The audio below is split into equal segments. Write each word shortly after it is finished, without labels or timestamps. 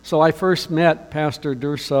So I first met Pastor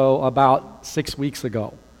Durso about 6 weeks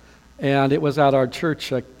ago, and it was at our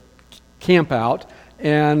church camp out,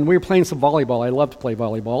 and we were playing some volleyball. I love to play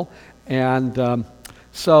volleyball, and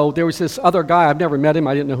so there was this other guy. I've never met him.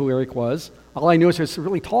 I didn't know who Eric was. All I knew is there's a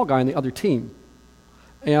really tall guy on the other team,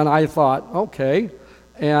 and I thought, okay.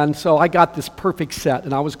 And so I got this perfect set,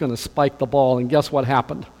 and I was going to spike the ball, and guess what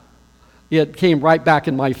happened? It came right back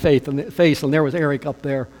in my face, and there was Eric up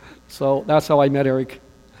there. So that's how I met Eric.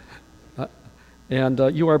 And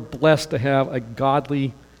you are blessed to have a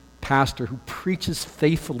godly pastor who preaches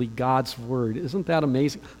faithfully God's word. Isn't that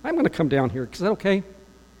amazing? I'm going to come down here. Is that okay?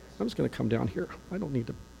 I'm just going to come down here. I don't need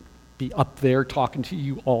to be up there talking to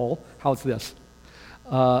you all. How's this?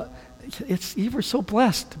 You were so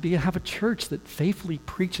blessed to have a church that faithfully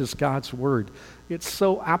preaches God's word. It's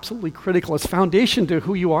so absolutely critical. It's foundation to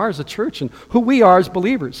who you are as a church and who we are as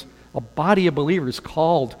believers. A body of believers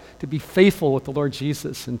called to be faithful with the Lord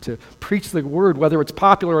Jesus and to preach the word, whether it's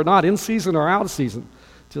popular or not, in season or out of season,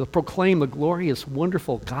 to proclaim the glorious,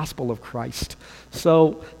 wonderful gospel of Christ.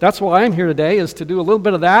 So that's why I'm here today, is to do a little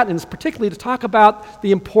bit of that, and it's particularly to talk about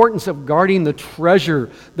the importance of guarding the treasure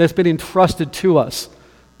that's been entrusted to us.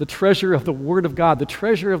 The treasure of the Word of God, the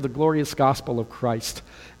treasure of the glorious gospel of Christ.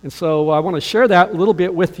 And so I want to share that a little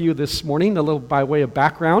bit with you this morning, a little by way of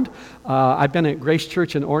background. I've been at Grace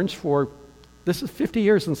Church in Orange this is 50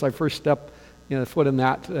 years since I first stepped foot in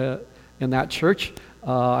that church.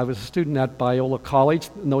 I was a student at Biola College.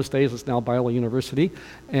 In those days, it's now Biola University.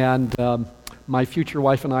 And my future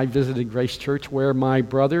wife and I visited Grace Church, where my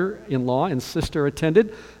brother-in-law and sister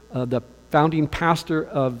attended. The founding pastor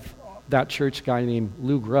of that church, a guy named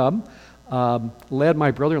Lou Grubb, led my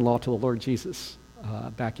brother-in-law to the Lord Jesus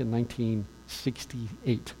back in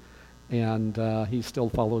 1968. And he still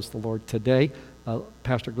follows the Lord today.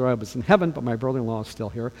 Pastor Grubb is in heaven, but my brother-in-law is still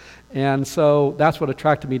here. And so that's what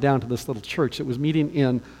attracted me down to this little church. It was meeting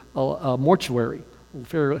in a mortuary,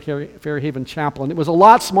 Fairhaven Chapel. And it was a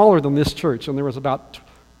lot smaller than this church, and there was about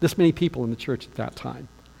this many people in the church at that time.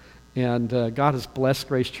 And God has blessed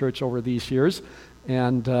Grace Church over these years.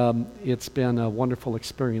 And it's been a wonderful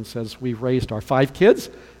experience as we've raised our 5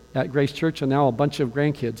 kids at Grace Church and now a bunch of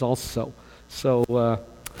grandkids also. So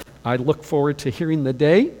I look forward to hearing the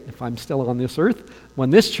day, if I'm still on this earth,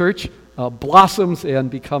 when this church blossoms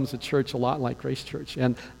and becomes a church a lot like Grace Church.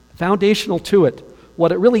 And foundational to it,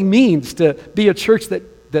 what it really means to be a church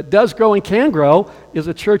that does grow and can grow, is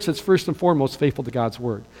a church that's first and foremost faithful to God's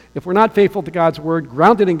Word. If we're not faithful to God's Word,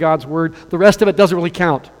 grounded in God's Word, the rest of it doesn't really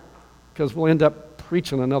count, because we'll end up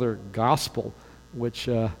preaching another gospel, which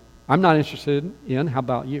I'm not interested in. How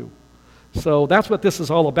about you? So that's what this is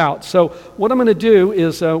all about. So what I'm going to do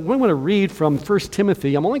is we're going to read from 1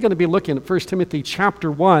 Timothy. I'm only going to be looking at 1 Timothy chapter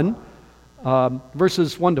 1,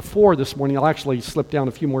 verses 1 to 4 this morning. I'll actually slip down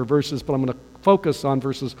a few more verses, but I'm going to focus on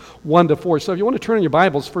verses 1 to 4. So if you want to turn in your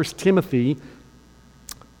Bibles, 1 Timothy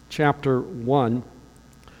chapter 1.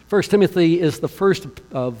 1 Timothy is the first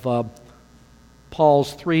of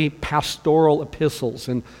Paul's 3 pastoral epistles.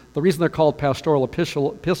 And the reason they're called pastoral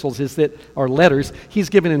epistles is that, or letters, he's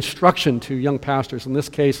given instruction to young pastors. In this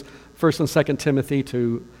case, 1 and 2 Timothy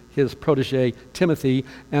to his protege Timothy,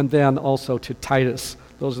 and then also to Titus.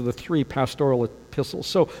 Those are the 3 pastoral epistles.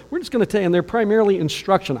 So we're just going to and they're primarily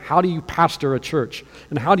instruction. How do you pastor a church?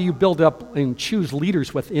 And how do you build up and choose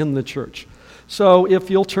leaders within the church? So if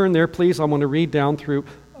you'll turn there, please, I'm going to read down through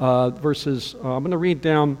verses, I'm going to read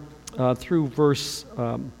down through verse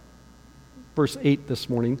 8 this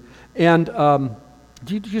morning. And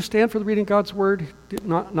do you stand for the reading of God's Word?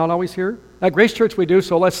 Not always here? At Grace Church we do,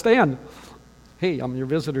 so let's stand. Hey, I'm your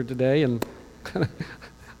visitor today, and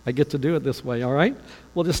I get to do it this way, all right?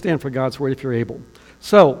 We'll just stand for God's Word if you're able.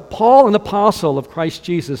 So, Paul, an apostle of Christ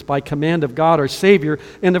Jesus, by command of God our Savior,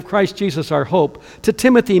 and of Christ Jesus our hope, to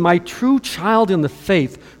Timothy, my true child in the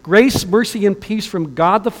faith, grace, mercy, and peace from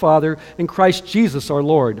God the Father and Christ Jesus our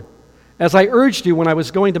Lord. As I urged you when I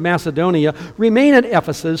was going to Macedonia, remain at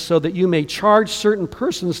Ephesus so that you may charge certain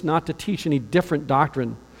persons not to teach any different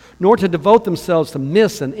doctrine, nor to devote themselves to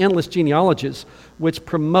myths and endless genealogies, which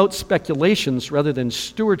promote speculations rather than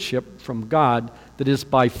stewardship from God that is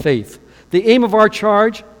by faith. The aim of our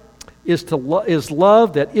charge is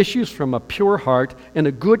love that issues from a pure heart and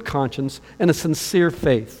a good conscience and a sincere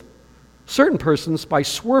faith. Certain persons, by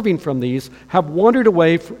swerving from these, have wandered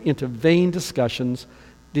away into vain discussions,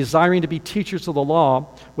 desiring to be teachers of the law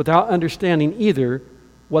without understanding either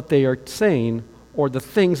what they are saying or the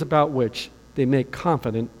things about which they make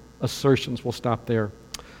confident assertions. We'll stop there.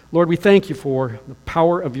 Lord, we thank you for the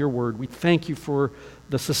power of your word. We thank you for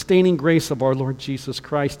the sustaining grace of our Lord Jesus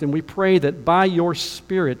Christ. And we pray that by your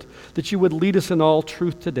Spirit that you would lead us in all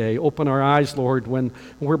truth today. Open our eyes, Lord, when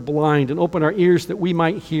we're blind, and open our ears that we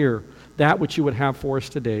might hear that which you would have for us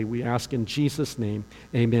today. We ask in Jesus' name,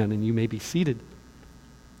 amen. And you may be seated.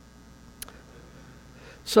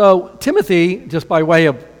 So Timothy, just by way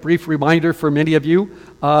of brief reminder for many of you,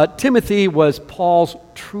 Timothy was Paul's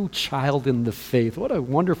true child in the faith. What a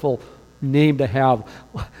wonderful name to have.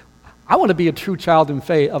 I want to be a true child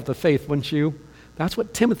of the faith, wouldn't you? That's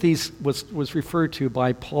what Timothy was referred to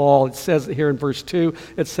by Paul. It says here in verse 2,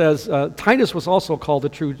 it says, Titus was also called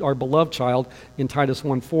our beloved child in Titus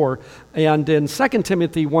 1:4. And in 2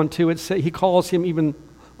 Timothy 1:2, he calls him even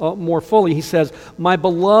more fully. He says, my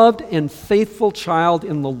beloved and faithful child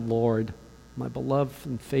in the Lord. My beloved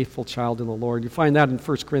and faithful child in the Lord. You find that in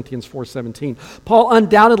 1 Corinthians 4:17. Paul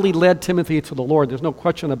undoubtedly led Timothy to the Lord. There's no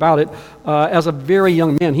question about it. As a very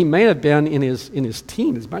young man, he may have been in his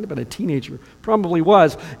teens. He might have been a teenager. Probably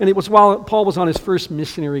was. And it was while Paul was on his first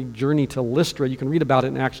missionary journey to Lystra. You can read about it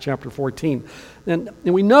in Acts chapter 14. And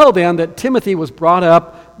we know then that Timothy was brought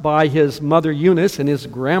up by his mother Eunice and his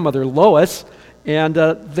grandmother Lois. And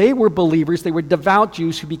they were believers. They were devout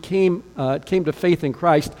Jews who came to faith in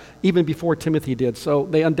Christ even before Timothy did. So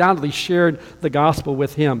they undoubtedly shared the gospel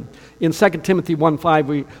with him. In 2 Timothy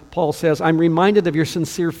 1:5, Paul says, I'm reminded of your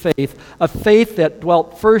sincere faith, a faith that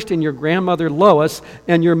dwelt first in your grandmother Lois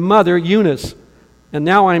and your mother Eunice, and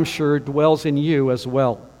now I'm sure dwells in you as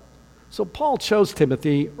well. So Paul chose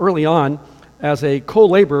Timothy early on as a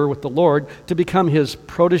co-laborer with the Lord to become his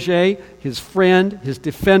protege, his friend, his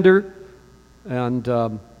defender, and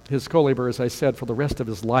his co-laborer, as I said, for the rest of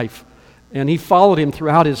his life. And he followed him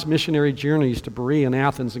throughout his missionary journeys to Berea and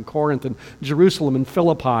Athens and Corinth and Jerusalem and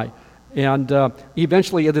Philippi. And he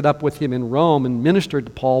eventually ended up with him in Rome and ministered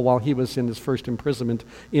to Paul while he was in his first imprisonment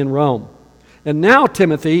in Rome. And now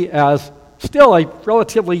Timothy, as still a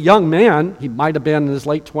relatively young man, he might have been in his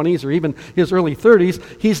late 20s or even his early 30s,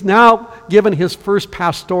 he's now given his first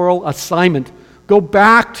pastoral assignment. Go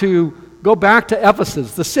back to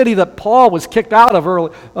Ephesus, the city that Paul was kicked out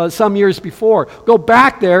of some years before. Go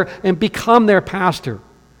back there and become their pastor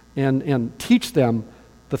and teach them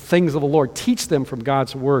the things of the Lord. Teach them from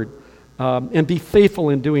God's word and be faithful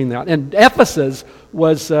in doing that. And Ephesus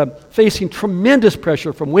was facing tremendous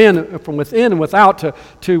pressure from within and without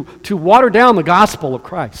to water down the gospel of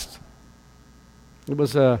Christ. It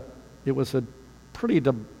was a pretty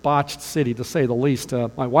debauched city, to say the least.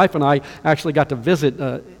 My wife and I actually got to visit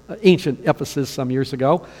ancient Ephesus some years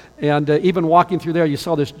ago, and even walking through there, you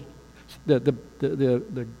saw this. The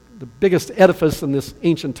biggest edifice in this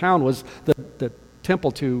ancient town was the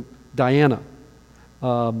temple to Diana.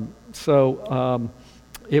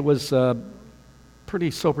 It was a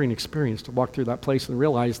pretty sobering experience to walk through that place and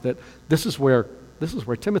realize that this is where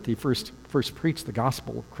Timothy first preached the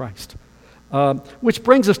gospel of Christ. Which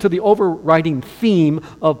brings us to the overriding theme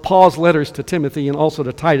of Paul's letters to Timothy and also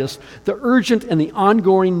to Titus, the urgent and the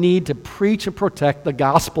ongoing need to preach and protect the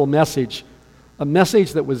gospel message, a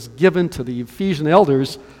message that was given to the Ephesian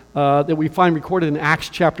elders that we find recorded in Acts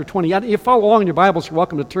chapter 20. If you follow along in your Bibles, you're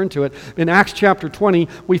welcome to turn to it. In Acts chapter 20,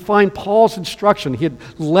 we find Paul's instruction. He had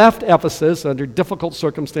left Ephesus under difficult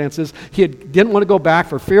circumstances. He didn't want to go back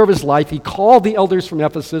for fear of his life. He called the elders from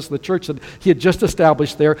Ephesus, the church that he had just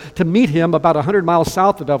established there, to meet him about 100 miles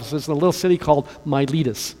south of Ephesus in a little city called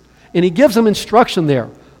Miletus. And he gives them instruction there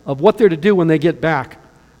of what they're to do when they get back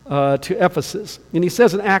to Ephesus. And he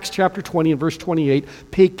says in Acts chapter 20 and verse 28,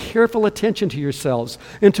 pay careful attention to yourselves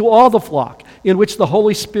and to all the flock in which the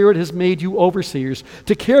Holy Spirit has made you overseers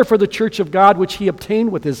to care for the church of God which he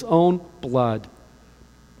obtained with his own blood.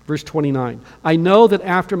 Verse 29, I know that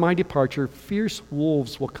after my departure fierce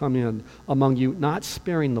wolves will come in among you, not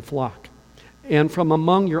sparing the flock. And from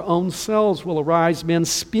among your own selves will arise men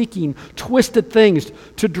speaking twisted things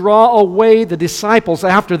to draw away the disciples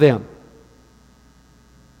after them.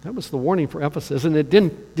 That was the warning for Ephesus, and it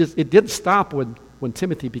didn't stop when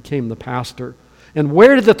Timothy became the pastor. And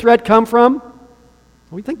where did the threat come from?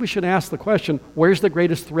 We think we should ask the question, where's the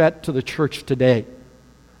greatest threat to the church today?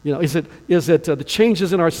 You know, is it the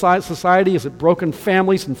changes in our society? Is it broken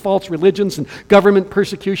families and false religions and government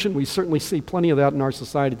persecution? We certainly see plenty of that in our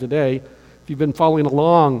society today. If you've been following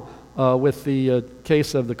along with the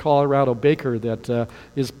case of the Colorado baker that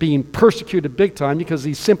is being persecuted big time because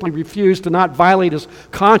he simply refused to not violate his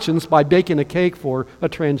conscience by baking a cake for a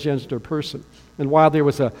transgender person. And while there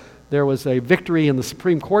was a victory in the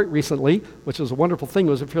Supreme Court recently, which was a wonderful thing, it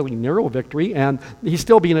was a fairly narrow victory, and he's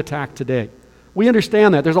still being attacked today. We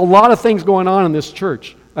understand that. There's a lot of things going on in this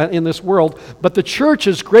church in this world, but the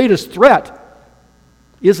church's greatest threat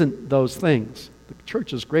isn't those things. The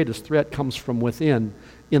church's greatest threat comes from within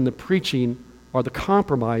in the preaching or the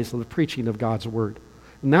compromise of the preaching of God's word.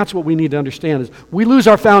 And that's what we need to understand is we lose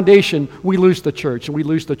our foundation, we lose the church. And we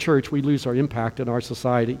lose the church, we lose our impact in our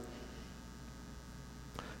society.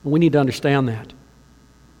 And we need to understand that.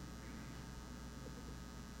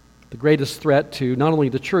 The greatest threat to not only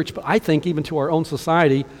the church, but I think even to our own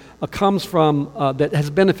society, comes from, that has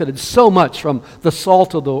benefited so much from the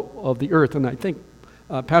salt of the earth. And I think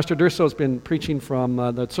Pastor Durso has been preaching from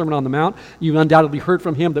the Sermon on the Mount. You've undoubtedly heard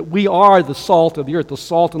from him that we are the salt of the earth, the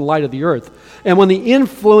salt and light of the earth. And when the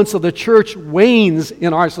influence of the church wanes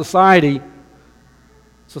in our society,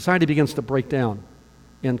 society begins to break down,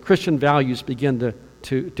 and Christian values begin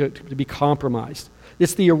to be compromised.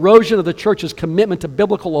 It's the erosion of the church's commitment to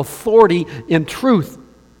biblical authority and truth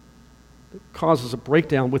that causes a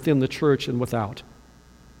breakdown within the church and without.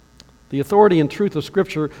 The authority and truth of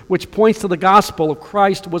Scripture, which points to the gospel of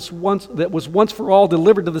Christ was once for all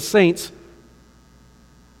delivered to the saints,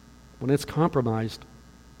 when it's compromised,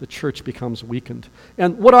 the church becomes weakened.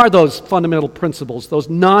 And what are those fundamental principles, those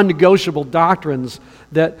non-negotiable doctrines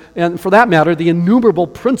that, and for that matter, the innumerable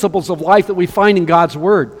principles of life that we find in God's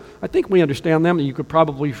Word? I think we understand them, and you could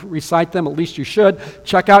probably recite them, at least you should.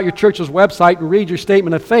 Check out your church's website and read your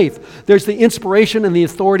statement of faith. There's the inspiration and the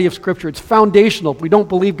authority of Scripture. It's foundational. If we don't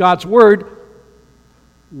believe God's Word,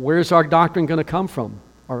 where's our doctrine going to come from?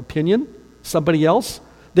 Our opinion? Somebody else?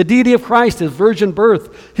 The deity of Christ, His virgin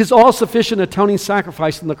birth, His all-sufficient atoning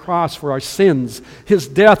sacrifice on the cross for our sins, His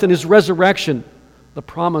death and His resurrection, the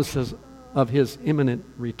promises of His imminent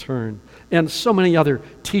return, and so many other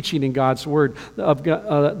teaching in God's Word, of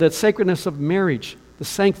the sacredness of marriage, the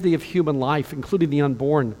sanctity of human life, including the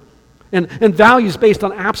unborn, and values based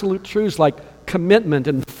on absolute truths like commitment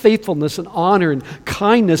and faithfulness and honor and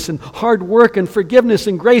kindness and hard work and forgiveness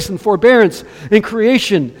and grace and forbearance and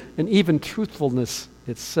creation and even truthfulness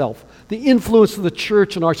itself. The influence of the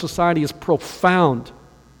church in our society is profound,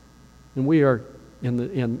 and we are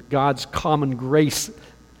in God's common grace,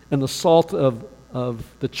 and the salt of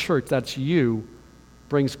the church, that's you,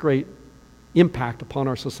 brings great impact upon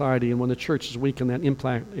our society. And when the church is weakened, that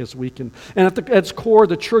impact is weakened. And at its core,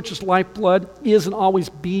 the church's lifeblood is and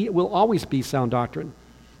will always be sound doctrine.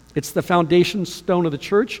 It's the foundation stone of the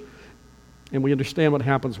church, and we understand what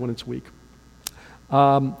happens when it's weak.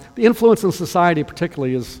 The influence in society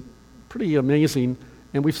particularly is pretty amazing,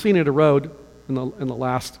 and we've seen it erode in the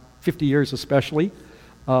last 50 years especially.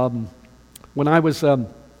 When I was in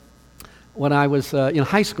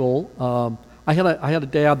high school, I had a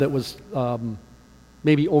dad that was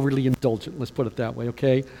maybe overly indulgent, let's put it that way,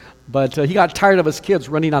 okay? But he got tired of his kids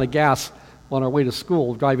running out of gas on our way to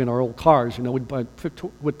school, driving our old cars. You know,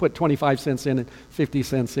 we'd put 25 cents in and 50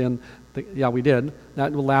 cents in. Yeah, we did.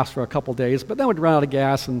 That would last for a couple days, but then we'd run out of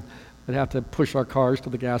gas and we'd have to push our cars to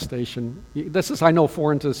the gas station. This is, I know,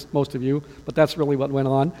 foreign to most of you, but that's really what went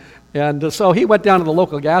on. And so he went down to the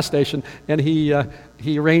local gas station, and he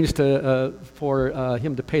arranged for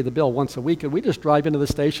him to pay the bill once a week. And we'd just drive into the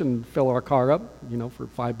station and fill our car up, you know, for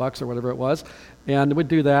 $5 or whatever it was. And we'd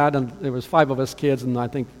do that, and there was 5 of us kids, and I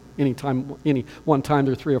think one time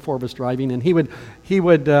there were 3 or 4 of us driving, and he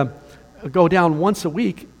would go down once a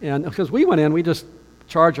week, and because we went in, we just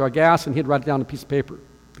charged our gas, and he'd write it down on a piece of paper,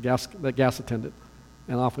 the gas attendant,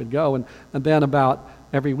 and off we'd go. And then about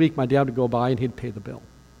every week, my dad would go by, and he'd pay the bill.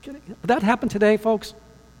 Would that happen today, folks?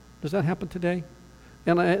 Does that happen today?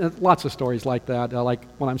 And lots of stories like that. Like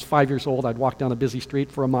when I was 5 years old, I'd walk down a busy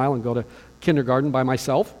street for a mile and go to kindergarten by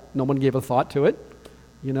myself. No one gave a thought to it.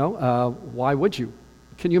 You know, why would you?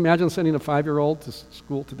 Can you imagine sending a 5-year-old to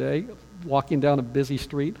school today, walking down a busy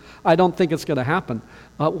street? I don't think it's going to happen.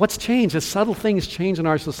 What's changed is subtle things change in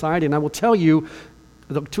our society, and I will tell you,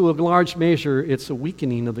 to a large measure, it's a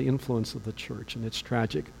weakening of the influence of the church, and it's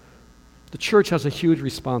tragic. The church has a huge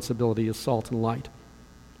responsibility as salt and light.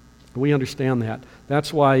 We understand that.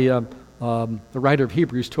 That's why the writer of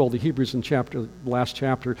Hebrews told the Hebrews in the last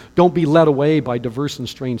chapter, don't be led away by diverse and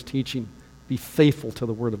strange teaching. Be faithful to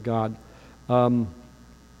the Word of God.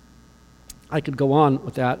 I could go on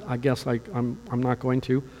with that. I guess I'm not going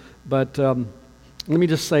to. But let me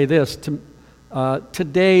just say this.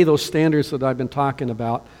 Today, those standards that I've been talking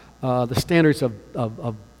about, the standards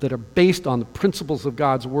that are based on the principles of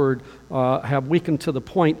God's Word, have weakened to the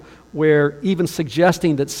point where even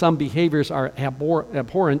suggesting that some behaviors are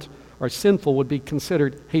abhorrent or sinful would be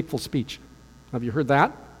considered hateful speech. Have you heard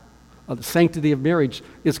that? The sanctity of marriage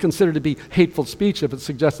is considered to be hateful speech if it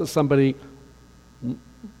suggests that somebody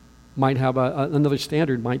might have another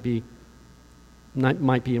standard, might be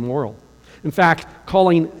immoral. In fact,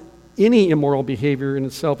 calling any immoral behavior in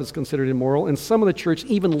itself is considered immoral, and some of the church,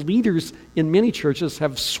 even leaders in many churches,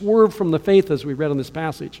 have swerved from the faith, as we read in this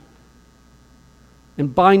passage,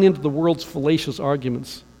 and buying into the world's fallacious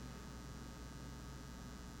arguments.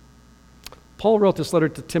 Paul wrote this letter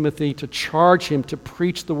to Timothy to charge him to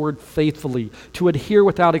preach the word faithfully, to adhere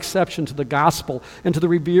without exception to the gospel and to the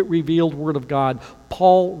revealed word of God.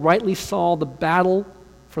 Paul rightly saw the battle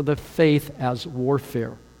for the faith as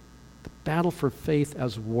warfare. The battle for faith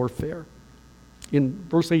as warfare. In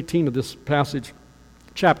verse 18 of this passage,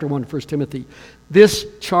 chapter 1, 1 Timothy, "This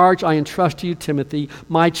charge I entrust to you, Timothy,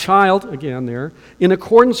 my child," again there, "in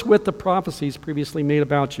accordance with the prophecies previously made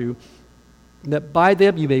about you, that by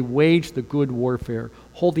them you may wage the good warfare,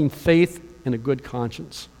 holding faith and a good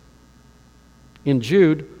conscience." In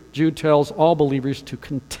Jude tells all believers to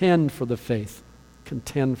contend for the faith.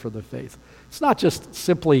 Contend for the faith. It's not just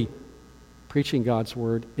simply preaching God's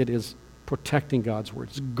word, it is protecting God's word.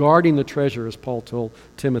 It's guarding the treasure, as Paul told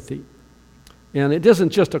Timothy. And it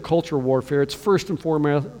isn't just a cultural warfare, it's first and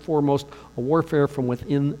foremost a warfare from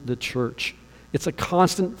within the church. It's a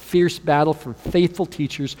constant, fierce battle for faithful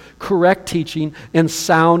teachers, correct teaching, and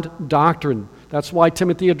sound doctrine. That's why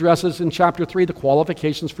Timothy addresses in chapter 3 the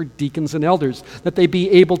qualifications for deacons and elders, that they be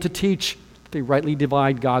able to teach, that they rightly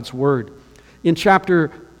divide God's word. In chapter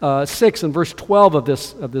 6 and verse 12 of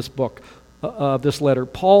this book, of this letter,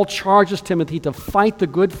 Paul charges Timothy to fight the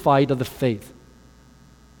good fight of the faith.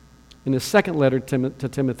 In his second letter to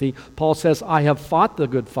Timothy, Paul says, "I have fought the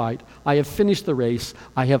good fight, I have finished the race,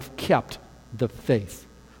 I have kept the faith."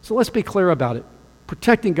 So let's be clear about it.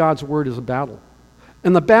 Protecting God's word is a battle.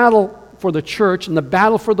 And the battle for the church and the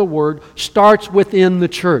battle for the word starts within the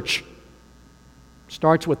church.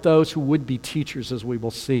 Starts with those who would be teachers, as we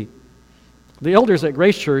will see. The elders at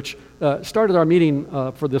Grace Church started our meeting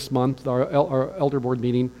for this month, our elder board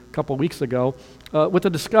meeting a couple weeks ago, with a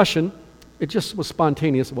discussion. It just was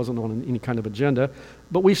spontaneous. It wasn't on any kind of agenda.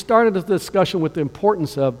 But we started a discussion with the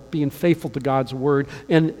importance of being faithful to God's word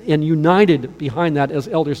and united behind that as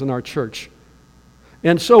elders in our church.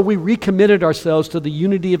 And so we recommitted ourselves to the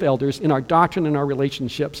unity of elders in our doctrine and our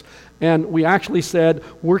relationships. And we actually said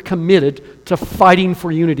we're committed to fighting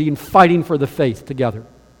for unity and fighting for the faith together.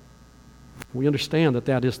 We understand that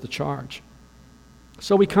that is the charge.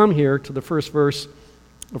 So we come here to the first verse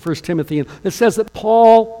of 1 Timothy, and it says that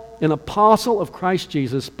Paul, an apostle of Christ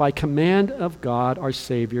Jesus, by command of God our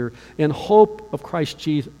Savior, and hope of Christ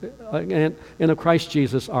Jesus, and of Christ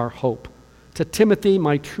Jesus our hope. To Timothy,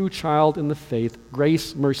 my true child in the faith,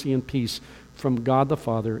 grace, mercy, and peace from God the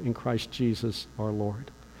Father in Christ Jesus our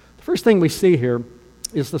Lord. The first thing we see here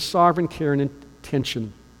is the sovereign care and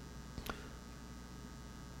intention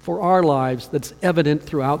for our lives that's evident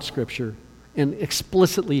throughout Scripture and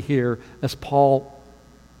explicitly here as Paul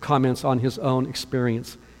comments on his own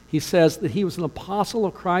experience. He says that he was an apostle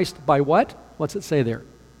of Christ by what? What's it say there?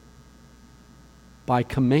 By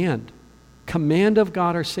command. Command of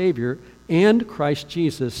God our Savior and Christ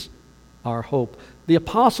Jesus our hope. The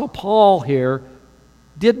apostle Paul here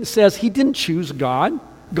says he didn't choose God.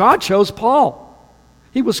 God chose Paul.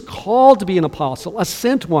 He was called to be an apostle, a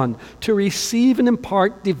sent one, to receive and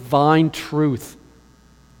impart divine truth.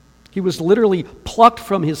 He was literally plucked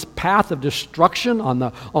from his path of destruction on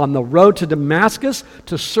the road to Damascus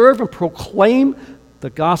to serve and proclaim the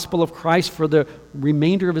gospel of Christ for the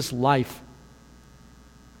remainder of his life.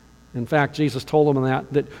 In fact, Jesus told him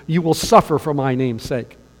that you will suffer for my name's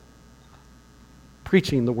sake,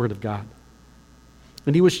 preaching the word of God.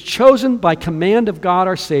 And he was chosen by command of God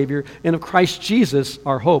our Savior and of Christ Jesus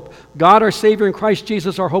our hope. God our Savior and Christ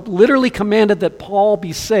Jesus our hope literally commanded that Paul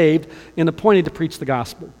be saved and appointed to preach the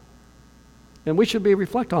gospel. And we should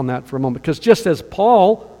reflect on that for a moment, because just as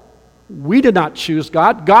Paul, we did not choose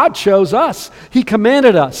God, God chose us. He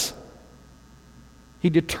commanded us. He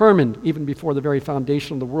determined, even before the very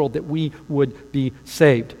foundation of the world, that we would be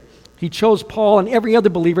saved. He chose Paul and every other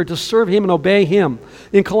believer to serve him and obey him.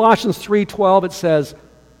 In Colossians 3:12 it says,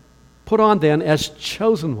 "Put on then as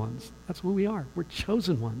chosen ones." That's who we are. We're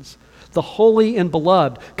chosen ones. "The holy and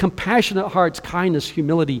beloved, compassionate hearts, kindness,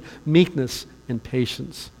 humility, meekness, and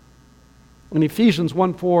patience." In Ephesians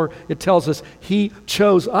 1:4 it tells us he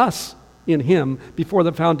chose us in him before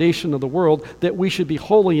the foundation of the world, that we should be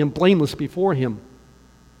holy and blameless before him.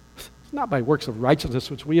 Not by works of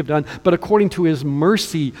righteousness which we have done, but according to his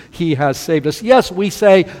mercy he has saved us. Yes, we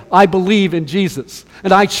say, I believe in Jesus,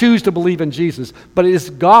 and I choose to believe in Jesus, but it is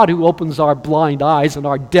God who opens our blind eyes and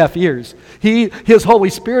our deaf ears. His Holy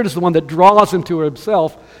Spirit is the one that draws him to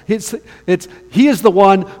himself. He is the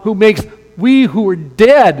one who makes we who are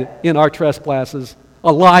dead in our trespasses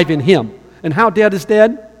alive in him. And how dead is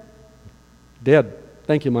dead? Dead.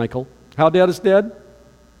 Thank you, Michael. How dead is dead?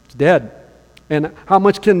 It's dead. And how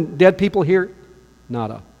much can dead people hear?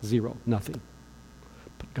 Nada. Zero. Nothing.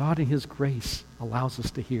 But God in His grace allows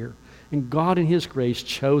us to hear. And God in His grace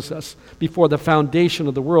chose us before the foundation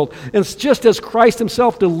of the world. And it's just as Christ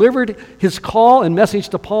Himself delivered His call and message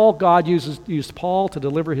to Paul, God used Paul to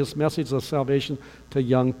deliver His message of salvation to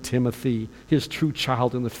young Timothy, his true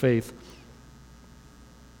child in the faith.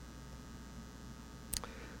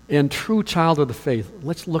 And true child of the faith,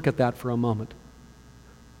 let's look at that for a moment.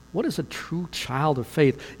 What is a true child of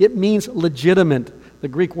faith? It means legitimate. The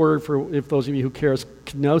Greek word for, if those of you who care, is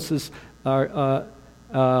kenosis,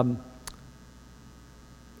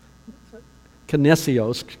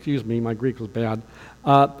 kinesios, excuse me, my Greek was bad.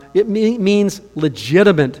 It means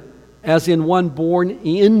legitimate, as in one born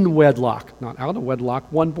in wedlock, not out of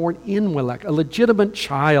wedlock, one born in wedlock, a legitimate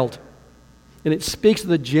child. And it speaks of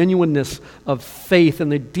the genuineness of faith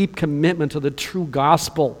and the deep commitment to the true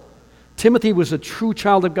gospel. Timothy was a true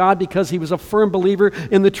child of God because he was a firm believer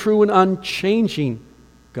in the true and unchanging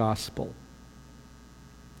gospel.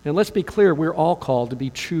 And let's be clear, we're all called to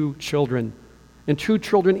be true children. And true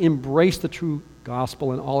children embrace the true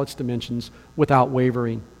gospel in all its dimensions without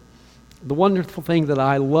wavering. The wonderful thing that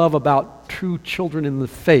I love about true children in the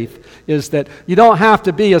faith is that you don't have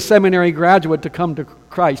to be a seminary graduate to come to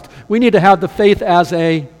Christ. We need to have the faith as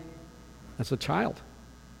a child.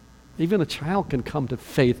 Even a child can come to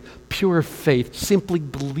faith, pure faith, simply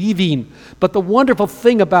believing. But the wonderful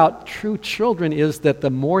thing about true children is that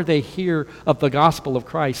the more they hear of the gospel of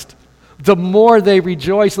Christ, the more they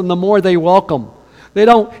rejoice and the more they welcome. They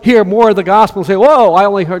don't hear more of the gospel and say, whoa, I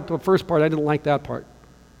only heard the first part, I didn't like that part.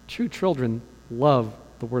 True children love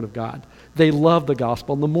the Word of God. They love the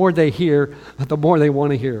gospel. And the more they hear, the more they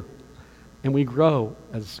want to hear. And we grow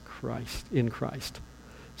as Christ, in Christ.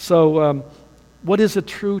 So what is a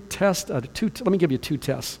true test? Let me give you 2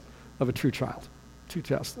 tests of a true child. 2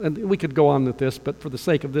 tests. And we could go on with this, but for the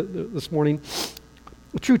sake of this morning,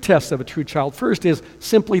 a true test of a true child. First is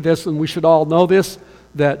simply this, and we should all know this,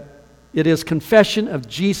 that it is confession of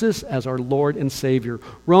Jesus as our Lord and Savior.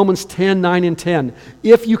 Romans 10:9 and 10.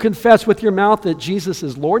 If you confess with your mouth that Jesus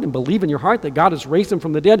is Lord and believe in your heart that God has raised Him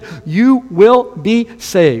from the dead, you will be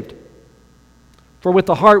saved. For with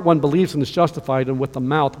the heart one believes and is justified, and with the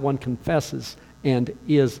mouth one confesses and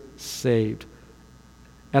is saved.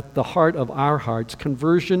 At the heart of our hearts,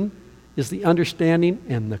 conversion is the understanding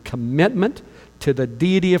and the commitment to the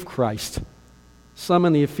deity of Christ. Some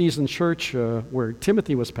in the Ephesian church, where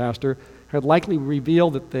Timothy was pastor, had likely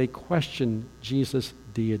revealed that they questioned Jesus'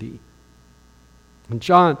 deity. In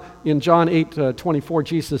John 8:24,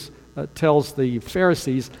 Jesus tells the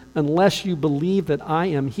Pharisees, unless you believe that I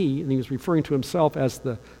am He, and he was referring to himself as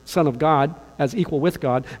the Son of God, as equal with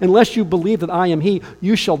God, unless you believe that I am He,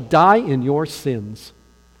 you shall die in your sins.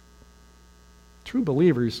 True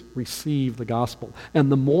believers receive the gospel.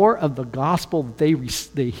 And the more of the gospel they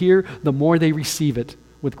hear, the more they receive it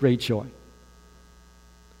with great joy.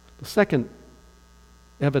 The second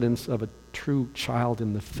evidence of a true child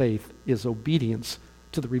in the faith is obedience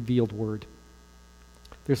to the revealed word.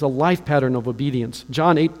 There's a life pattern of obedience.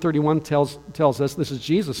 John 8:31 tells us, this is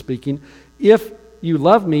Jesus speaking, if you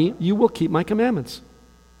love me, you will keep my commandments.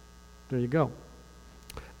 There you go.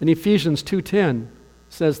 In Ephesians 2:10,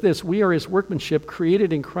 says this, we are His workmanship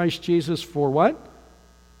created in Christ Jesus for what?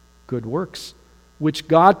 Good works, which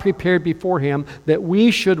God prepared beforehand that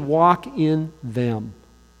we should walk in them.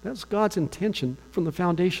 That's God's intention from the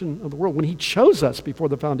foundation of the world. When He chose us before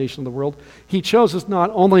the foundation of the world, He chose us not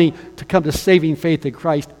only to come to saving faith in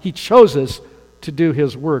Christ, He chose us to do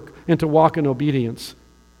His work and to walk in obedience,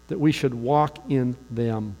 that we should walk in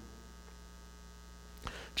them.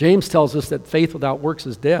 James tells us that faith without works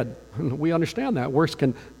is dead. We understand that. Works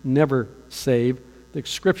can never save. The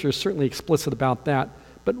Scripture is certainly explicit about that.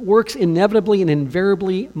 But works inevitably and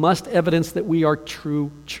invariably must evidence that we are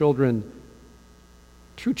true children.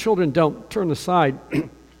 True children don't turn aside.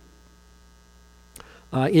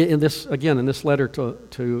 In this letter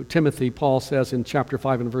to Timothy, Paul says in chapter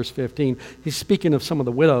 5 and verse 15, he's speaking of some of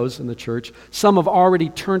the widows in the church. Some have already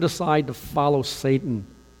turned aside to follow Satan.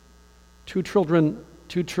 True children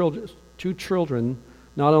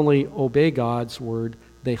not only obey God's word,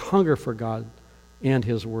 they hunger for God and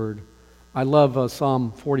His word. I love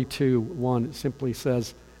Psalm 42:1. It simply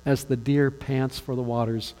says, as the deer pants for the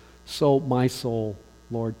waters, so my soul,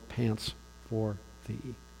 Lord, pants for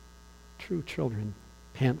Thee. True children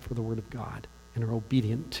pant for the word of God and are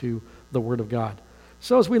obedient to the word of God.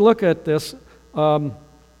 So as we look at this, I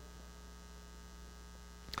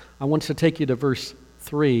want to take you to verse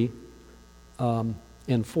 3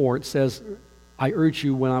 and 4. It says, I urge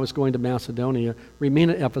you when I was going to Macedonia, remain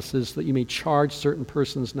at Ephesus that you may charge certain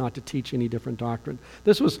persons not to teach any different doctrine.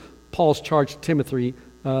 This was Paul's charge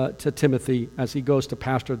to Timothy as he goes to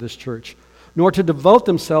pastor this church. Nor to devote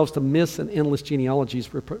themselves to myths and endless genealogies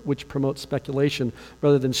which promote speculation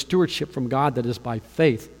rather than stewardship from God that is by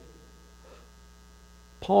faith.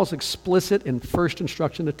 Paul's explicit and first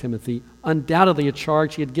instruction to Timothy, undoubtedly a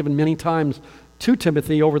charge he had given many times to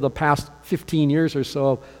Timothy over the past 15 years or so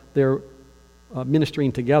of their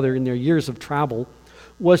ministering together in their years of travel,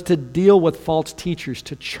 was to deal with false teachers,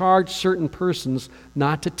 to charge certain persons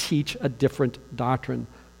not to teach a different doctrine.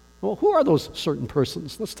 Well, who are those certain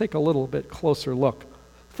persons? Let's take a little bit closer look.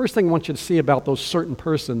 First thing I want you to see about those certain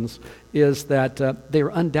persons is that they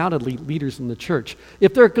are undoubtedly leaders in the church.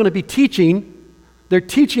 If they're going to be teaching, they're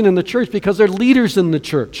teaching in the church because they're leaders in the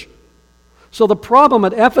church. So the problem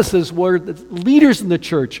at Ephesus were that leaders in the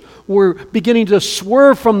church were beginning to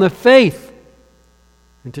swerve from the faith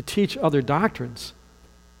and to teach other doctrines.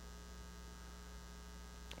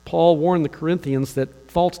 Paul warned the Corinthians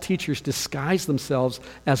that false teachers disguise themselves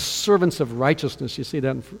as servants of righteousness. You see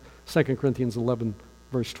that in 2 Corinthians 11,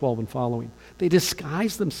 verse 12 and following. They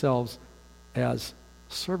disguise themselves as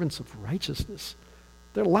servants of righteousness.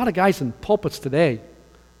 There are a lot of guys in pulpits today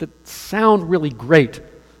that sound really great.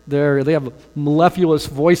 They have mellifluous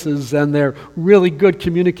voices and they're really good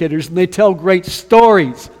communicators and they tell great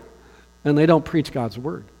stories and they don't preach God's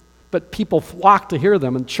word. But people flock to hear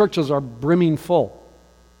them and churches are brimming full.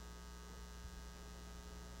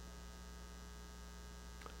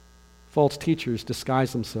 False teachers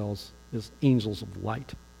disguise themselves as angels of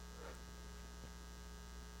light.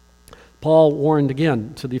 Paul warned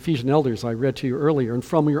again to the Ephesian elders I read to you earlier, and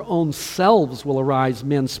from your own selves will arise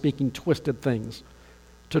men speaking twisted things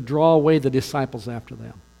to draw away the disciples after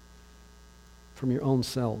them. From your own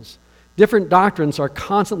selves. Different doctrines are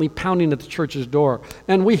constantly pounding at the church's door.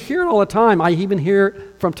 And we hear it all the time. I even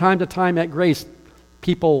hear from time to time at Grace,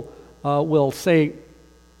 people will say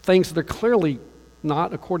things that are clearly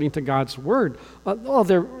not according to God's word.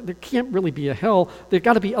 There can't really be a hell. There's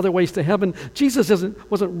got to be other ways to heaven. Jesus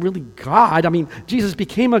wasn't really God. I mean, Jesus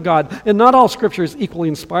became a God. And not all Scripture is equally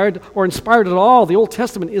inspired or inspired at all. The Old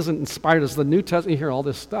Testament isn't inspired as the New Testament. You hear all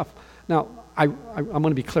this stuff. Now, I'm going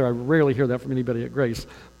to be clear. I rarely hear that from anybody at Grace.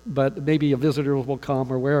 But maybe a visitor will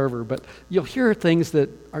come or wherever. But you'll hear things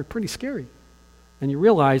that are pretty scary. And you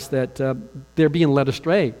realize that they're being led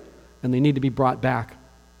astray. And they need to be brought back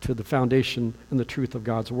to the foundation and the truth of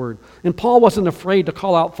God's word. And Paul wasn't afraid to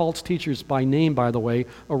call out false teachers by name, by the way,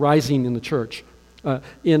 arising in the church.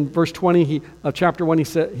 In verse 20 of chapter 1,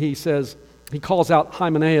 he calls out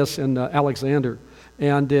Hymenaeus and Alexander.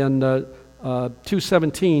 And in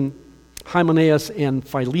 2:17, Hymenaeus and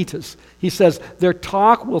Philetus. He says, their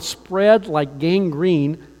talk will spread like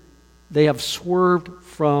gangrene. They have swerved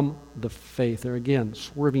from the faith. They're again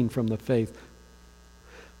swerving from the faith.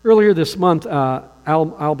 Earlier this month,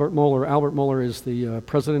 Albert Moeller is the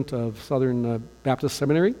president of Southern Baptist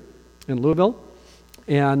Seminary in Louisville,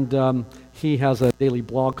 and he has a daily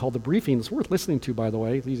blog called The Briefing. It's worth listening to, by the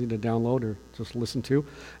way. It's easy to download or just listen to.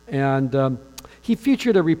 And he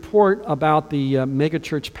featured a report about the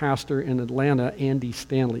megachurch pastor in Atlanta, Andy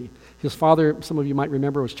Stanley. His father, some of you might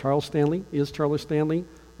remember, was Charles Stanley,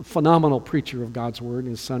 a phenomenal preacher of God's word.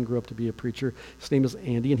 His son grew up to be a preacher. His name is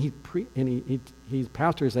Andy, and he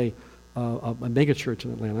pastors a megachurch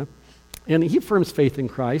in Atlanta, and he affirms faith in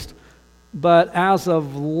Christ. But as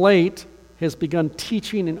of late, has begun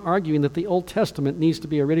teaching and arguing that the Old Testament needs to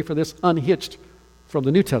be, ready for this, unhitched from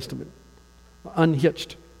the New Testament.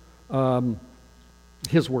 Unhitched.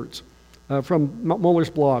 His words from Moeller's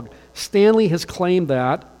blog. Stanley has claimed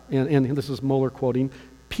that, and this is Moeller quoting,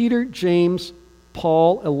 Peter, James,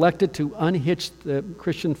 Paul elected to unhitch the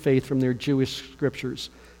Christian faith from their Jewish scriptures.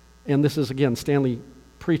 And this is, again, Stanley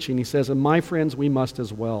preaching. He says, and my friends, we must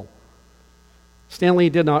as well. Stanley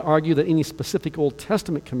did not argue that any specific Old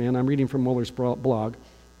Testament command, I'm reading from Moeller's blog,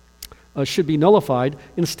 should be nullified.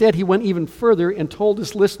 Instead, he went even further and told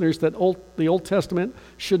his listeners that the Old Testament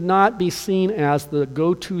should not be seen as the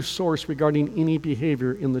go-to source regarding any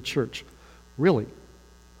behavior in the church. Really?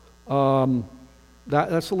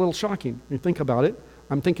 That's a little shocking when you think about it.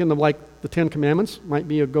 I'm thinking of like the Ten Commandments might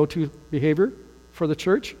be a go-to behavior for the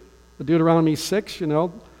church. The Deuteronomy 6, the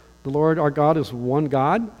Lord our God is one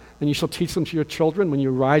God, and you shall teach them to your children when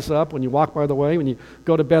you rise up, when you walk by the way, when you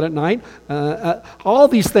go to bed at night. All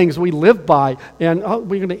these things we live by, and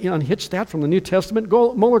we're going to unhitch that from the New Testament.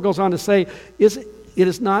 Moeller goes on to say, it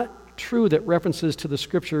is not true that references to the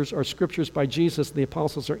scriptures or scriptures by Jesus and the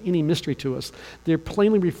apostles are any mystery to us. They're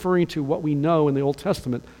plainly referring to what we know in the Old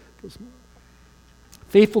Testament.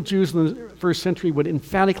 Faithful Jews in the first century would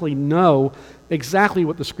emphatically know exactly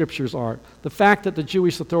what the Scriptures are. The fact that the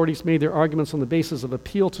Jewish authorities made their arguments on the basis of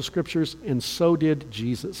appeal to Scriptures, and so did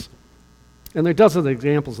Jesus. And there are dozens of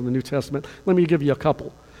examples in the New Testament. Let me give you a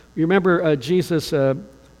couple. You remember Jesus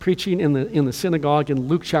preaching in the synagogue in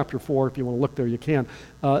Luke chapter 4. If you want to look there, you can.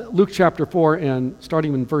 Luke chapter 4, and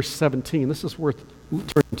starting in verse 17. This is worth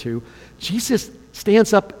turning to. Jesus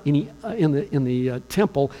stands up in the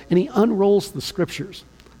temple, and he unrolls the Scriptures.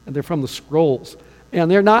 And they're from the scrolls. And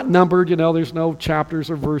they're not numbered, there's no chapters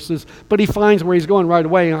or verses. But he finds where he's going right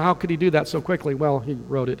away. And how could he do that so quickly? Well, he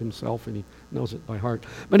wrote it himself, and he knows it by heart.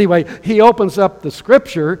 But anyway, he opens up the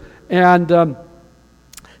Scripture, and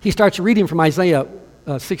he starts reading from Isaiah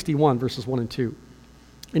 61, verses 1 and 2.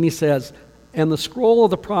 And he says, "And the scroll of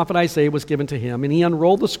the prophet Isaiah was given to him, and he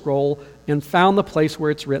unrolled the scroll and found the place where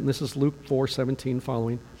it's written." This is Luke 4:17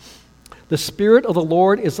 following. "The Spirit of the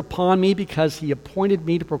Lord is upon me because he appointed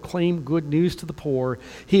me to proclaim good news to the poor.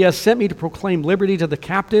 He has sent me to proclaim liberty to the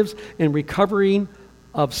captives and recovering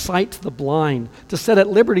of sight to the blind, to set at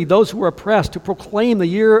liberty those who are oppressed, to proclaim the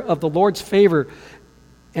year of the Lord's favor."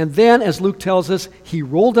 And then, as Luke tells us, he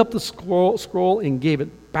rolled up the scroll and gave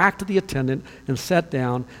it back to the attendant and sat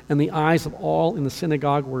down, and the eyes of all in the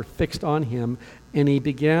synagogue were fixed on him, and he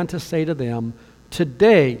began to say to them,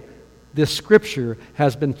 "Today this Scripture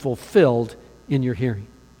has been fulfilled in your hearing."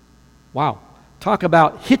 Wow. Talk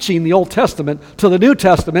about hitching the Old Testament to the New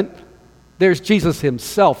Testament. There's Jesus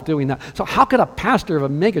himself doing that. So how could a pastor of a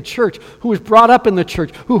mega church who was brought up in the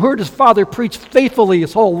church, who heard his father preach faithfully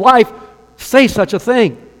his whole life, say such a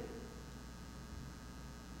thing?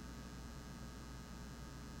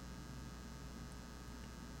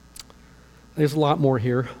 There's a lot more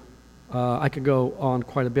here. I could go on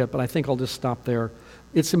quite a bit, but I think I'll just stop there.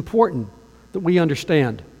 It's important that we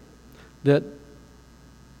understand that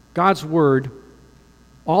God's Word,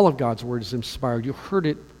 all of God's Word is inspired. You heard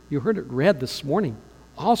it read this morning.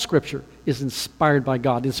 All Scripture is inspired by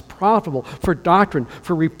God. It's profitable for doctrine,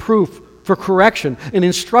 for reproof, for correction and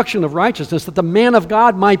instruction of righteousness, that the man of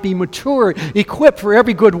God might be mature, equipped for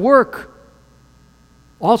every good work.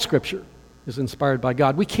 All Scripture is inspired by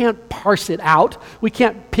God. We can't parse it out. We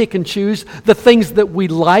can't pick and choose the things that we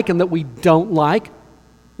like and that we don't like.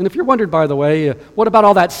 And if you're wondering, by the way, what about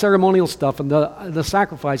all that ceremonial stuff and the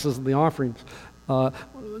sacrifices and the offerings?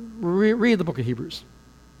 Read the book of Hebrews,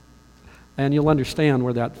 and you'll understand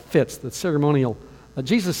where that fits, the ceremonial.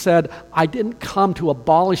 Jesus said, "I didn't come to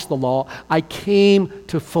abolish the law. I came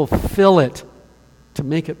to fulfill it, to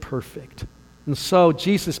make it perfect." And so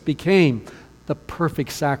Jesus became the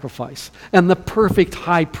perfect sacrifice and the perfect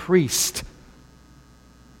high priest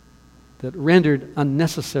that rendered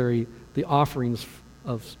unnecessary the offerings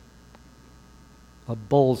of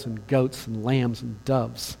bulls and goats and lambs and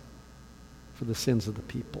doves for the sins of the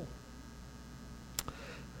people.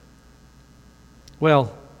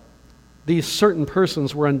 Well, these certain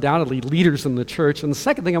persons were undoubtedly leaders in the church. And the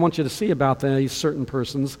second thing I want you to see about these certain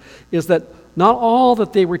persons is that not all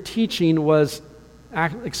that they were teaching was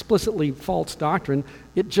explicitly false doctrine.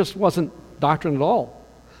 It just wasn't doctrine at all.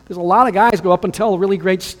 There's a lot of guys go up and tell really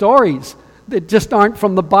great stories that just aren't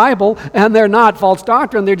from the Bible, and they're not false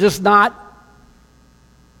doctrine. They're just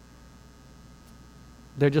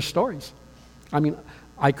stories. I mean,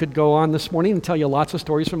 I could go on this morning and tell you lots of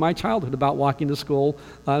stories from my childhood about walking to school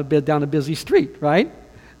down a busy street, right?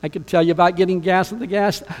 I could tell you about getting gas at the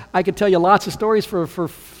gas. I could tell you lots of stories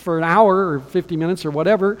for an hour or 50 minutes or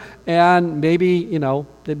whatever, and maybe,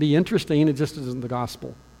 they'd be interesting. It just isn't the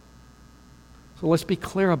gospel. So let's be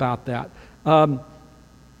clear about that.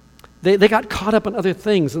 They got caught up in other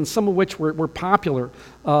things, and some of which were popular,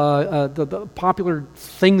 the popular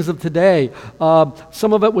things of today.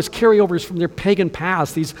 Some of it was carryovers from their pagan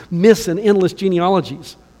past, these myths and endless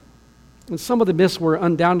genealogies. And some of the myths were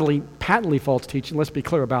undoubtedly patently false teaching, let's be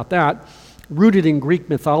clear about that, rooted in Greek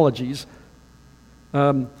mythologies.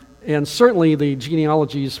 And certainly the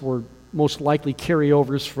genealogies were most likely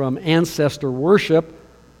carryovers from ancestor worship.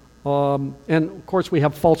 And of course we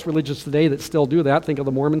have false religions today that still do that. Think of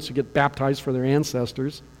the Mormons who get baptized for their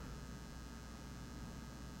ancestors.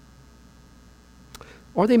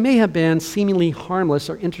 Or they may have been seemingly harmless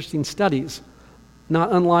or interesting studies,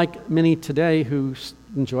 not unlike many today who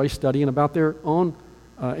enjoy studying about their own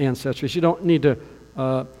ancestors. You don't need to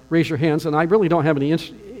raise your hands, and I really don't have any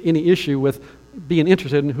issue with being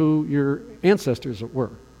interested in who your ancestors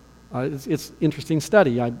were. It's interesting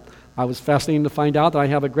study. I was fascinated to find out that I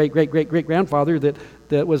have a great-great-great-great-grandfather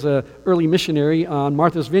that was an early missionary on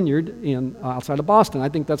Martha's Vineyard outside of Boston. I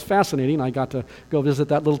think that's fascinating. I got to go visit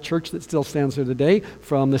that little church that still stands there today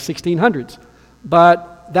from the 1600s.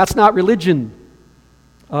 But that's not religion.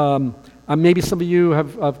 Maybe some of you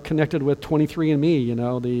have connected with 23andMe, you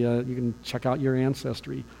know, you can check out your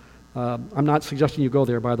ancestry. I'm not suggesting you go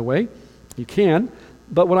there, by the way. You can.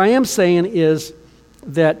 But what I am saying is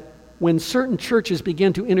that when certain churches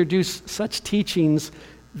begin to introduce such teachings,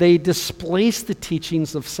 they displace the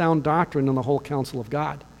teachings of sound doctrine and the whole counsel of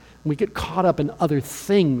God. And we get caught up in other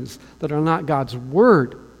things that are not God's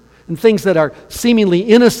word. And things that are seemingly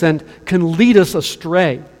innocent can lead us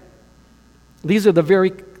astray. These are the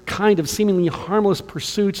very kind of seemingly harmless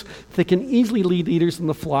pursuits that can easily lead leaders in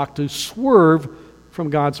the flock to swerve from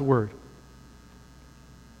God's word.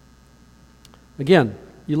 Again,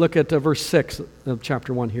 you look at verse 6 of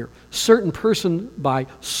chapter 1 here. Certain person, by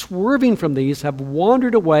swerving from these, have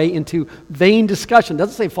wandered away into vain discussion. It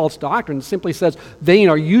doesn't say false doctrine. It simply says vain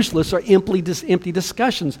or useless or empty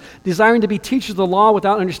discussions, desiring to be teachers of the law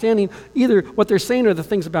without understanding either what they're saying or the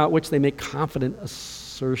things about which they make confident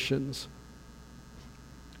assertions.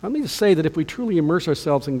 I mean to say that if we truly immerse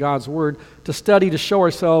ourselves in God's word, to study, to show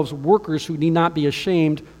ourselves workers who need not be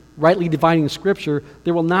ashamed, rightly dividing Scripture,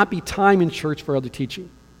 there will not be time in church for other teaching.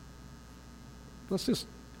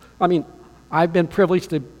 I've been privileged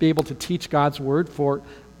to be able to teach God's word for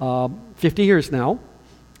 50 years now,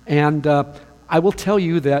 and I will tell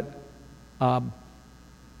you that I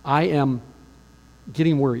am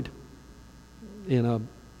getting worried in a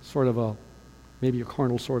sort of maybe a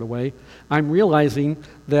carnal sort of way. I'm realizing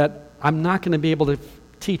that I'm not going to be able to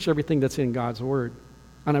teach everything that's in God's word,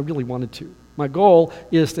 and I really wanted to. My goal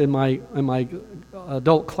is in my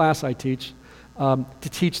adult class I teach to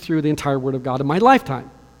teach through the entire Word of God in my lifetime,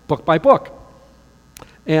 book by book.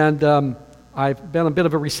 And I've been a bit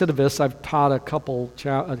of a recidivist. I've taught a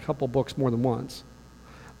couple books more than once.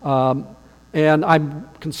 And I'm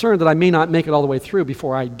concerned that I may not make it all the way through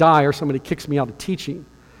before I die or somebody kicks me out of teaching,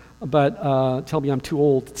 but tell me I'm too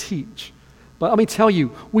old to teach. But let me tell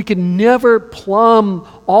you, we can never plumb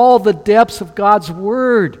all the depths of God's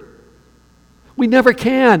Word. We never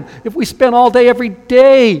can. If we spend all day, every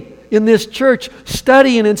day in this church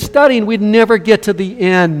studying and studying, we'd never get to the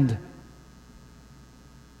end.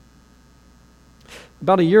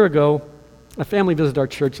 About a year ago, a family visited our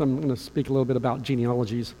church. I'm going to speak a little bit about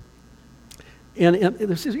genealogies. And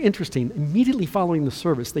this is interesting. Immediately following the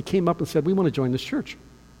service, they came up and said, "We want to join this church."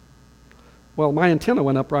 Well, my antenna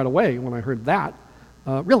went up right away when I heard that.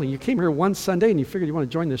 Really, you came here one Sunday and you figured you want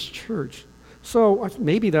to join this church. So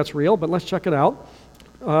maybe that's real, but let's check it out.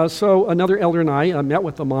 So another elder and I met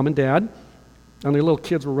with the mom and dad, and their little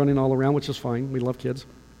kids were running all around, which is fine. We love kids.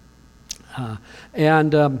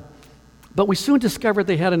 But we soon discovered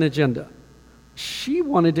they had an agenda. She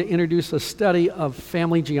wanted to introduce a study of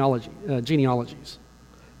family genealogies.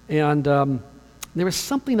 And there was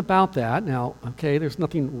something about that. Now, okay, there's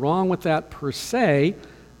nothing wrong with that per se,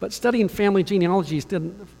 but studying family genealogies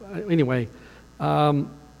didn't, anyway,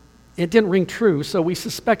 it didn't ring true, so we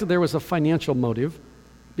suspected there was a financial motive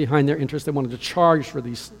behind their interest. They wanted to charge for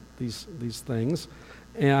these things.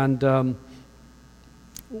 And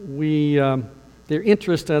their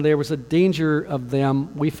interest, there was a danger of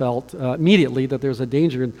them, we felt immediately that there was a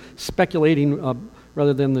danger in speculating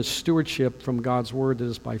rather than the stewardship from God's word that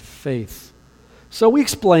is by faith. So we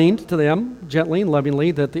explained to them gently and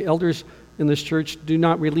lovingly that the elders in this church do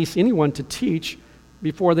not release anyone to teach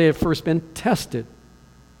before they have first been tested.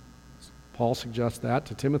 Paul suggests that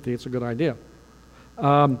to Timothy. It's a good idea.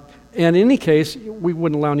 And in any case, we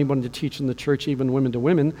wouldn't allow anyone to teach in the church, even women to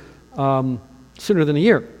women, sooner than a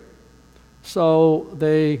year. So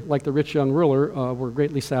they, like the rich young ruler, were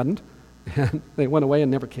greatly saddened, and they went away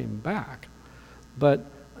and never came back. But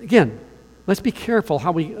again, let's be careful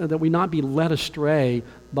that we not be led astray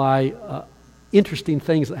by interesting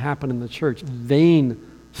things that happen in the church, vain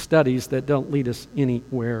studies that don't lead us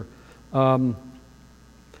anywhere.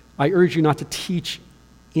 I urge you not to teach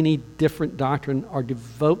any different doctrine or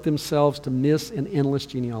devote themselves to myths and endless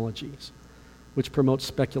genealogies, which promote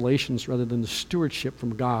speculations rather than the stewardship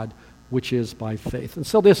from God, which is by faith. And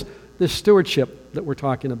so this stewardship that we're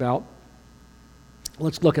talking about,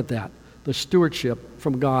 let's look at that. The stewardship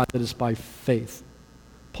from God that is by faith.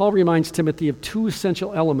 Paul reminds Timothy of two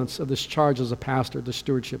essential elements of this charge as a pastor, the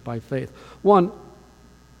stewardship by faith. One,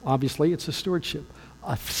 obviously, it's a stewardship,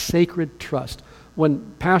 a sacred trust.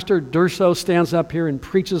 When Pastor Durso stands up here and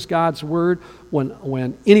preaches God's word,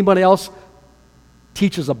 when anybody else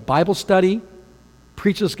teaches a Bible study,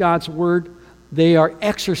 preaches God's word, they are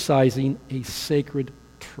exercising a sacred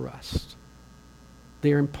trust.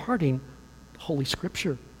 They are imparting Holy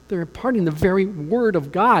Scripture. They're imparting the very Word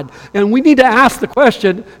of God. And we need to ask the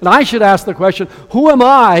question, and I should ask the question, who am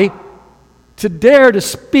I to dare to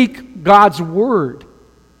speak God's Word?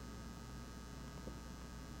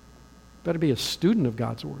 better be a student of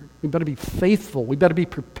God's word. We better be faithful. We better be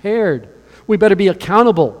prepared. We better be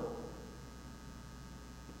accountable.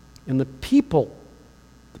 And the people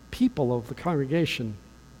of the congregation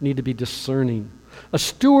need to be discerning. A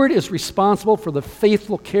steward is responsible for the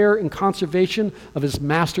faithful care and conservation of his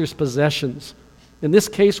master's possessions. In this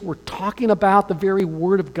case, we're talking about the very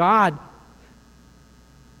Word of God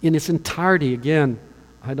in its entirety. Again,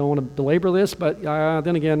 I don't want to belabor this, but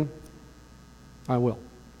then again, I will.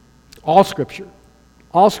 All Scripture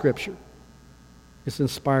is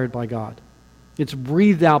inspired by God. It's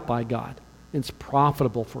breathed out by God. It's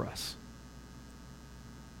profitable for us.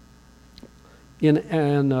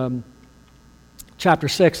 In chapter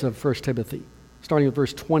 6 of 1 Timothy, starting with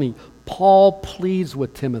verse 20, Paul pleads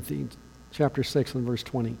with Timothy. Chapter 6 and verse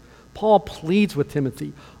 20. Paul pleads with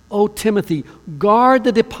Timothy, "O Timothy, guard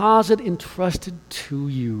the deposit entrusted to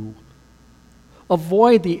you.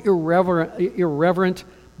 Avoid the irreverent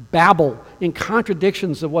babble in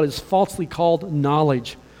contradictions of what is falsely called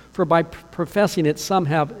knowledge. For by professing it, some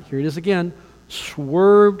have," here it is again,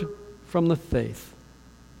 "swerved from the faith."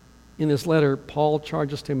 In his letter, Paul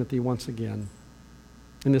charges Timothy once again.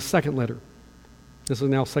 In his second letter, this is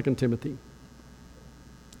now 2 Timothy,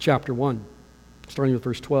 chapter 1, starting with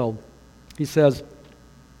verse 12. He says,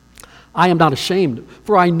 "I am not ashamed,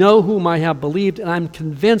 for I know whom I have believed, and I am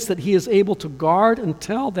convinced that he is able to guard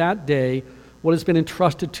until that day what has been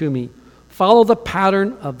entrusted to me. Follow the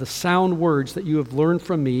pattern of the sound words that you have learned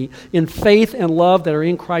from me in faith and love that are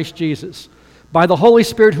in Christ Jesus. By the Holy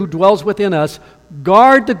Spirit who dwells within us,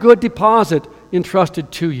 guard the good deposit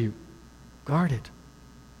entrusted to you." Guard it.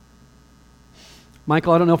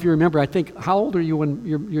 Michael, I don't know if you remember, I think, how old are you when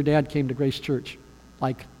your dad came to Grace Church?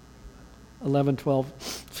 Like 11, 12.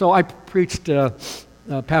 So I preached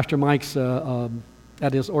Pastor Mike's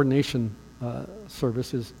at his ordination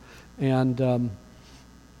services, and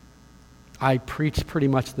I preached pretty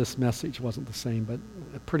much this message. It wasn't the same, but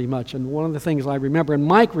pretty much. And one of the things I remember, and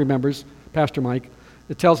Mike remembers, Pastor Mike,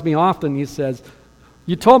 it tells me often, he says,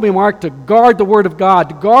 "You told me, Mark, to guard the Word of God,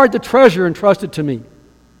 to guard the treasure entrusted to me."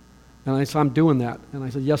 And I said, "I'm doing that." And I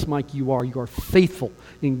said, "Yes, Mike, you are. You are faithful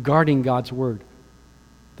in guarding God's Word."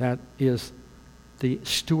 That is the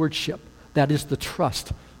stewardship. That is the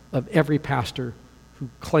trust of every pastor who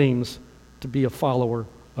claims to be a follower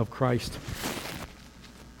of Christ.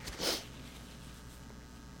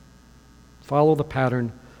 Follow the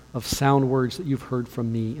pattern of sound words that you've heard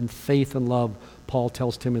from me in faith and love, Paul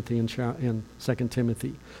tells Timothy in 2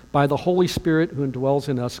 Timothy. By the Holy Spirit who indwells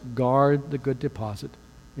in us, guard the good deposit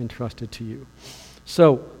entrusted to you.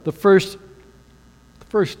 So the first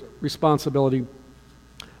responsibility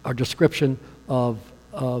or description of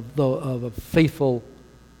a faithful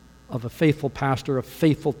pastor, a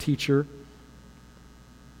faithful teacher,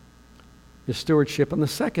 is stewardship. And the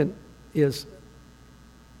second is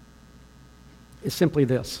simply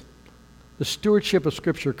this. The stewardship of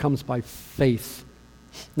Scripture comes by faith,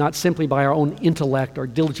 not simply by our own intellect or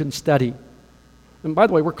diligent study. And by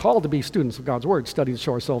the way, we're called to be students of God's Word, study to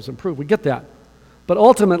show ourselves improved. We get that. But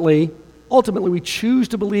ultimately, we choose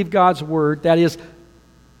to believe God's Word, that is,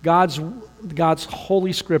 God's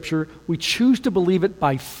holy Scripture. We choose to believe it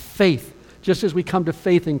by faith, just as we come to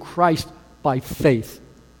faith in Christ by faith.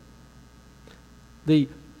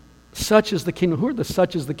 Such is the kingdom. Who are the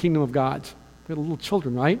such is the kingdom of God? They're the little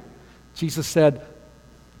children, right? Jesus said,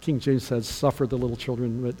 King James says, "Suffer the little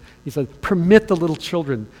children," but he said, "Permit the little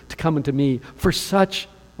children to come unto me, for such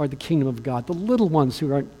are the kingdom of God." The little ones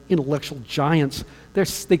who aren't intellectual giants,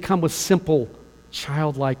 they come with simple,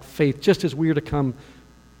 childlike faith, just as we are to come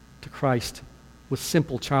to Christ with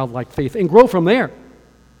simple, childlike faith and grow from there.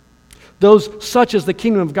 Those such as the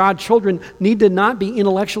kingdom of God children need to not be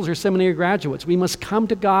intellectuals or seminary graduates. We must come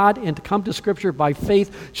to God and to come to Scripture by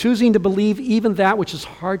faith, choosing to believe even that which is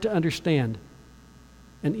hard to understand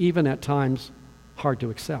and even at times hard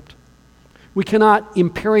to accept. We cannot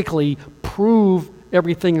empirically prove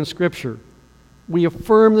everything in Scripture. We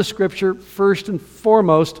affirm the Scripture first and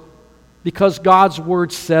foremost because God's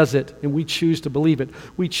Word says it, and we choose to believe it.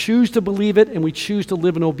 We choose to believe it, and we choose to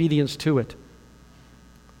live in obedience to it.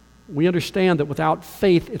 We understand that without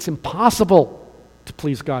faith, it's impossible to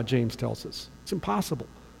please God, James tells us. It's impossible.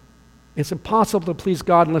 It's impossible to please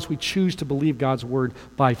God unless we choose to believe God's Word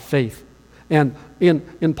by faith. And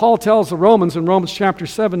Paul tells the Romans in Romans chapter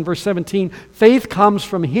 7, verse 17, faith comes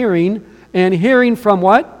from hearing, and hearing from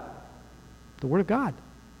what? The Word of God.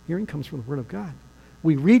 Hearing comes from the Word of God.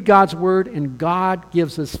 We read God's Word, and God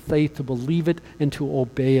gives us faith to believe it and to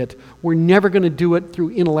obey it. We're never going to do it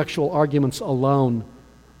through intellectual arguments alone.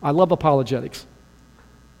 I love apologetics.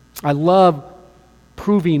 I love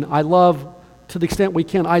proving. I love to the extent we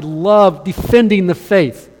can. I love defending the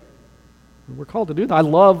faith. We're called to do that. I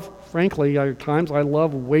love, frankly, at times I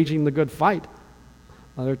love waging the good fight.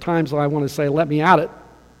 There are times I want to say, let me at it.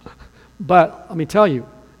 But let me tell you,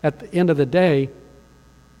 at the end of the day,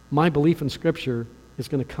 my belief in Scripture is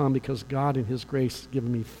going to come because God in His grace has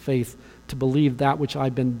given me faith to believe that which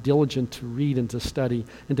I've been diligent to read and to study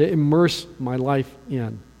and to immerse my life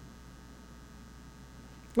in.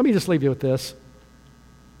 Let me just leave you with this.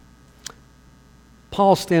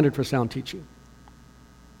 Paul's standard for sound teaching.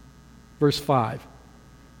 Verse 5.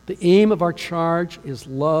 The aim of our charge is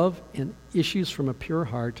love and issues from a pure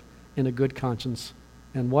heart and a good conscience.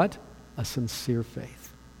 And what? A sincere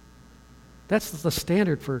faith. That's the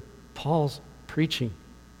standard for Paul's preaching.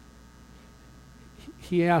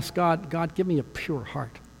 He asked God, give me a pure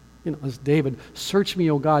heart. You know, as David, search me,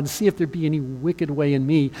 O God, and see if there be any wicked way in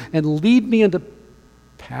me, and lead me into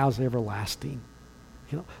paths everlasting.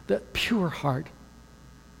 You know, that pure heart.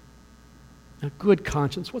 A good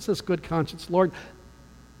conscience. What's this good conscience? Lord,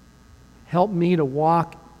 help me to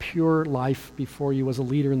walk pure life before you as a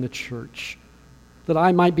leader in the church, that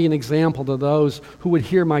I might be an example to those who would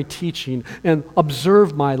hear my teaching and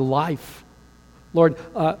observe my life. Lord,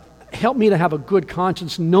 help me to have a good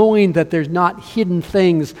conscience, knowing that there's not hidden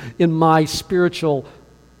things in my spiritual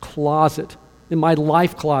closet, in my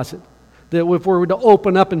life closet, that if we were to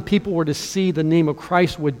open up and people were to see, the name of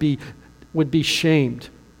Christ would be shamed.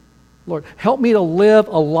 Lord, help me to live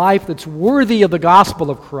a life that's worthy of the gospel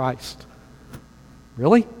of Christ.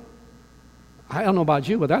 Really? I don't know about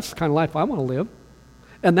you, but that's the kind of life I want to live.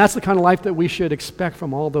 And that's the kind of life that we should expect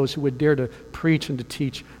from all those who would dare to preach and to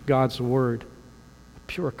teach God's word. A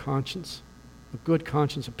pure conscience, a good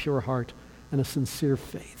conscience, a pure heart, and a sincere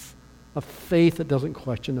faith. A faith that doesn't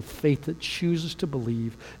question, a faith that chooses to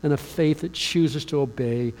believe, and a faith that chooses to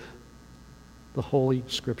obey the Holy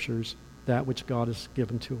Scriptures, that which God has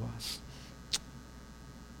given to us.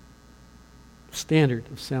 Standard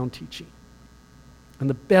of sound teaching. And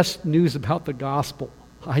the best news about the gospel,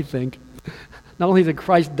 I think, not only that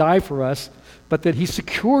Christ died for us, but that He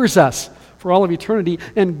secures us for all of eternity,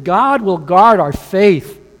 and God will guard our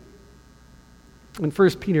faith. In 1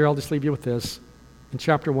 Peter, I'll just leave you with this, in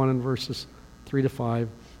chapter 1 and verses 3 to 5.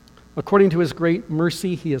 According to His great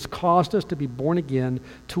mercy, He has caused us to be born again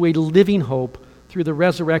to a living hope through the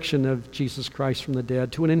resurrection of Jesus Christ from the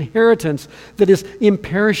dead, to an inheritance that is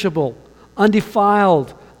imperishable,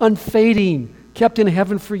 undefiled, unfading, kept in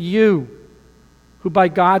heaven for you, who by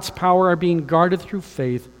God's power are being guarded through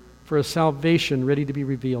faith for a salvation ready to be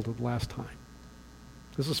revealed at the last time.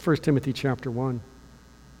 This is 1 Timothy chapter 1.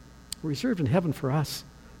 Reserved in heaven for us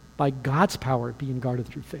by God's power being guarded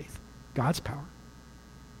through faith. God's power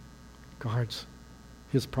guards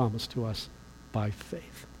His promise to us by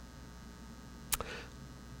faith.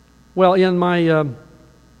 Well, in my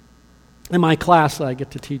class that I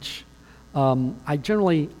get to teach, I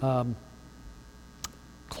generally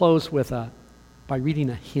close by reading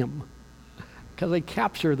a hymn, because they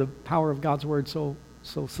capture the power of God's word so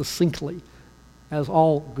succinctly, as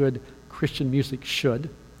all good Christian music should.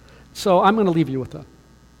 So I'm going to leave you with a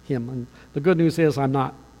hymn, and the good news is I'm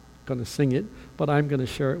not going to sing it, but I'm going to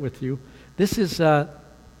share it with you. This is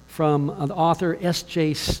from an author,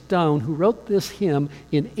 S.J. Stone, who wrote this hymn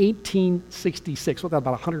in 1866. Well, that's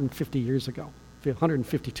about 150 years ago.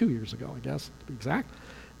 152 years ago, I guess, to be exact.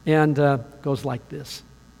 And goes like this.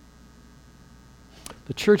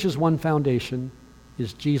 The church's one foundation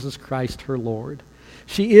is Jesus Christ, her Lord.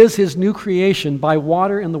 She is His new creation by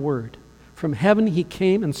water and the word. From heaven He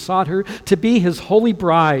came and sought her to be His holy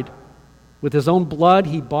bride. With His own blood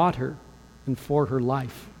He bought her, and for her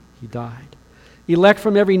life He died. Elect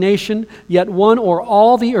from every nation, yet one o'er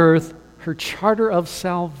all the earth, her charter of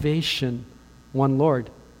salvation. One Lord,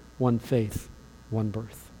 one faith, one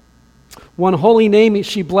birth. One holy name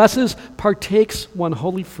she blesses, partakes one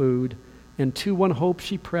holy food, and to one hope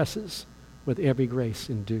she presses, with every grace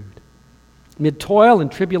endued. Mid toil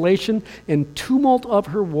and tribulation and tumult of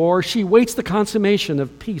her war, she waits the consummation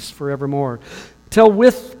of peace forevermore, till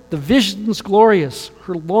with the visions glorious,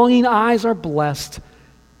 her longing eyes are blessed,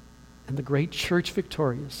 and the great church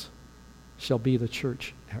victorious shall be the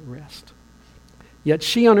church at rest. Yet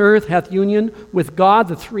she on earth hath union with God,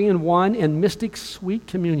 the three in one, and mystic sweet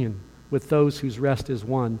communion with those whose rest is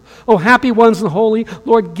won. O happy ones and holy,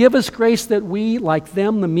 Lord, give us grace that we, like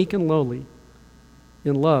them, the meek and lowly,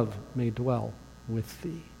 in love may dwell with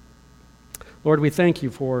Thee. Lord, we thank You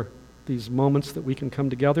for these moments that we can come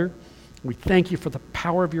together. We thank You for the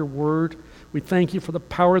power of Your word. We thank You for the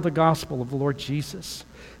power of the gospel of the Lord Jesus.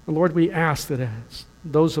 And Lord, we ask that as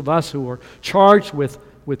those of us who are charged with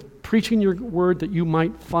preaching Your word, that You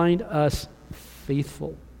might find us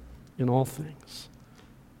faithful in all things,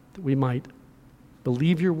 that we might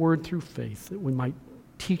believe your word through faith, that we might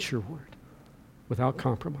teach your word without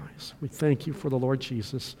compromise. We thank you for the Lord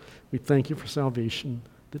Jesus. We thank you for salvation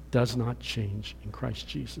that does not change in Christ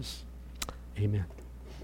Jesus. Amen.